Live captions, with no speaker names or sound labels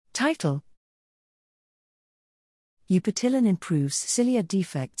Title: Eupatilin improves cilia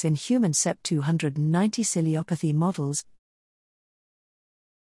defects in human CEP290 ciliopathy models.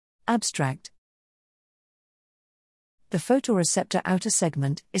 Abstract: The photoreceptor outer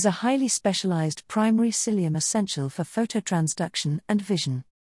segment is a highly specialized primary cilium essential for phototransduction and vision.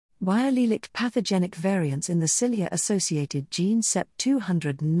 Biallelic pathogenic variants in the cilia-associated gene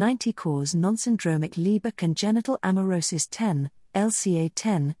CEP290 cause non-syndromic Leber congenital amaurosis 10,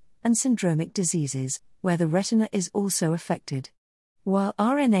 LCA10, and syndromic diseases, where the retina is also affected. While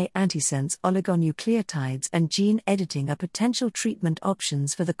RNA antisense oligonucleotides and gene editing are potential treatment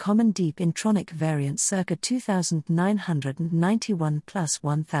options for the common deep intronic variant circa 2991 plus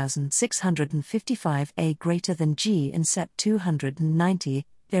 1655A greater than G in CEP290,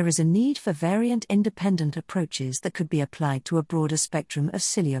 there is a need for variant-independent approaches that could be applied to a broader spectrum of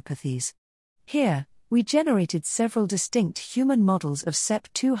ciliopathies. Here, we generated several distinct human models of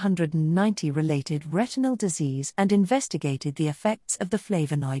CEP290-related retinal disease and investigated the effects of the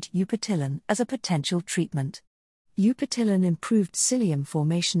flavonoid eupatilin as a potential treatment. Eupatilin improved cilium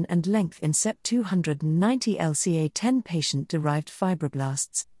formation and length in CEP290 LCA10 patient-derived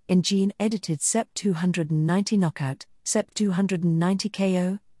fibroblasts, in gene-edited CEP290 knockout,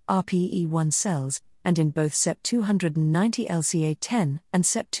 CEP290KO, RPE1 cells, and in both CEP290 LCA10 and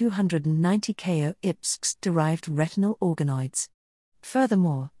CEP290KO IPSC-derived retinal organoids.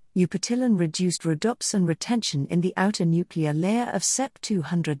 Furthermore, eupatilin reduced rhodopsin retention in the outer nuclear layer of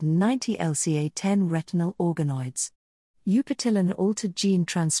CEP290 LCA10 retinal organoids. Eupatilin altered gene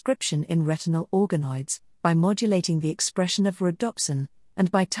transcription in retinal organoids by modulating the expression of rhodopsin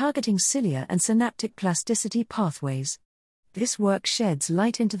and by targeting cilia and synaptic plasticity pathways. This work sheds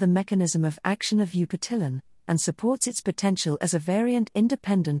light into the mechanism of action of eupatilin and supports its potential as a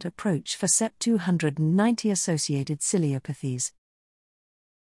variant-independent approach for CEP290-associated ciliopathies.